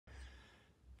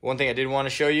One thing I did want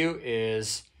to show you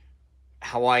is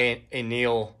how I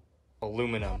anneal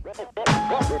aluminum.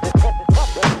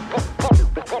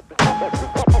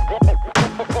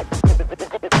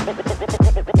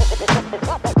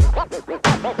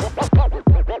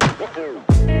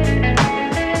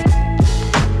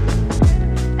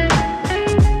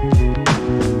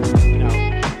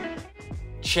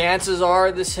 Chances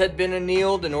are this had been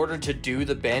annealed in order to do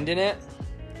the bend in it,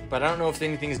 but I don't know if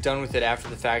anything's done with it after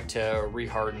the fact to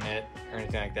reharden it or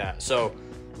anything like that. So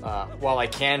while I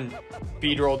can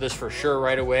bead roll this for sure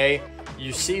right away,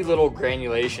 you see little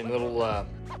granulation, little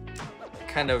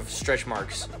kind of stretch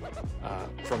marks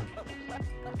from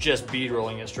just bead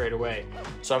rolling it straight away.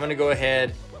 So I'm gonna go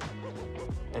ahead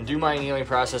and do my annealing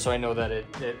process so I know that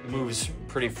it moves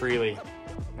pretty freely.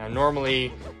 Now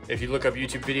normally, if you look up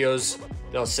YouTube videos,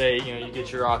 they'll say, you know, you get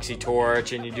your oxy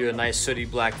torch and you do a nice sooty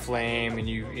black flame and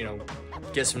you know,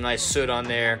 get some nice soot on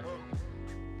there,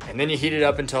 and then you heat it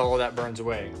up until all that burns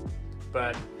away.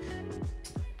 But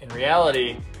in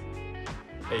reality,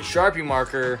 a Sharpie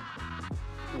marker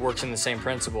works in the same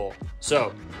principle.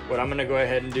 So what I'm gonna go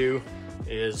ahead and do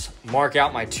is mark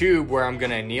out my tube where I'm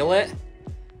gonna anneal it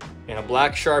in a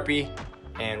black Sharpie,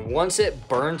 and once it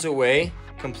burns away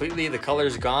completely, the color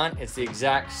is gone, it's the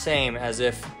exact same as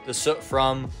if the soot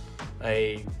from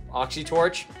a oxy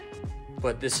torch,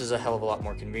 but this is a hell of a lot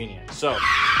more convenient. So,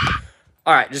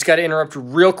 all right, just got to interrupt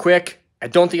real quick. I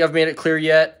don't think I've made it clear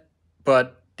yet,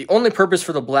 but the only purpose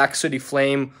for the black sooty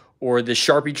flame or the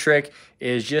Sharpie trick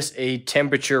is just a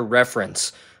temperature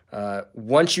reference.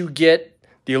 Once you get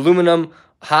the aluminum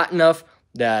hot enough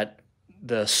that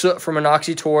the soot from an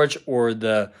oxy torch or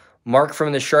the mark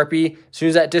from the Sharpie, as soon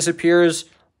as that disappears,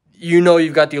 you know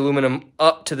you've got the aluminum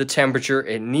up to the temperature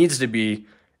it needs to be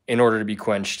in order to be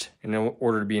quenched, in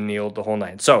order to be annealed, the whole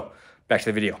nine. So, back to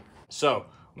the video. So,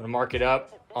 I'm gonna mark it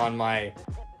up on my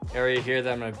area here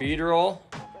that I'm gonna bead roll.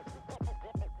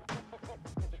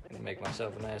 Gonna make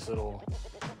myself a nice little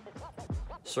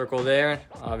circle there.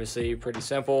 Obviously, pretty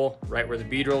simple, right where the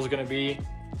bead roll is gonna be.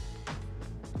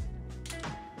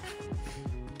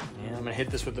 And I'm gonna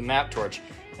hit this with the map torch.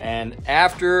 And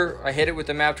after I hit it with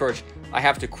the map torch, I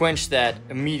have to quench that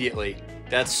immediately.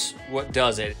 That's what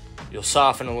does it. You'll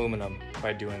soften aluminum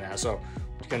by doing that. So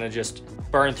I'm gonna just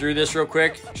burn through this real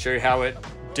quick, show you how it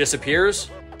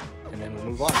disappears, and then we'll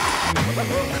move on.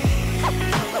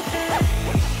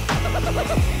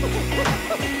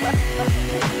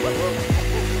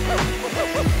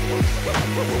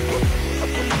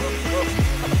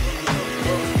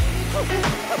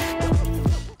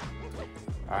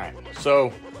 All right,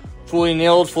 so fully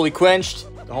annealed, fully quenched,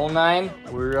 the whole nine,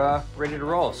 we're ready to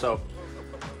roll. So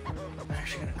I'm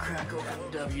actually gonna crack open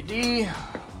the WD.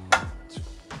 It's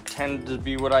tend to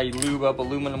be what I lube up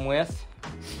aluminum with.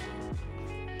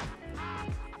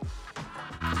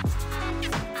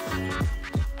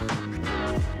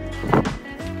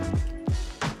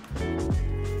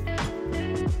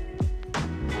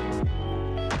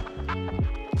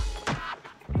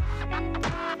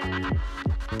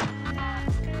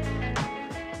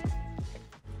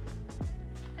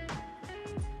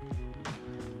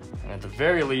 At the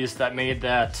very least, that made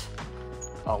that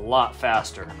a lot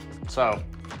faster. So,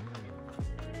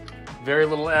 very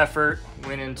little effort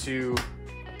went into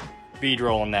bead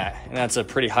rolling that. And that's a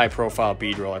pretty high profile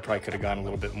bead roll. I probably could have gone a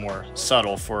little bit more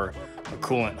subtle for a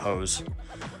coolant hose.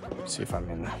 Let's see if I'm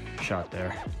in the shot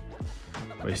there.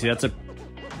 But you see, that's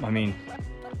I mean,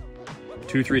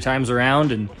 2-3 times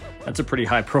around, and that's a pretty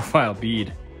high profile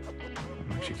bead.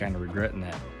 I'm actually kind of regretting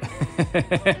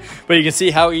that. But you can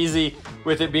see how easy,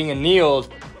 with it being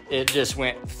annealed, it just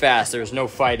went fast. There was no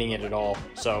fighting it at all.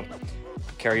 So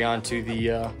carry on to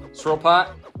the swirl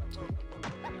pot.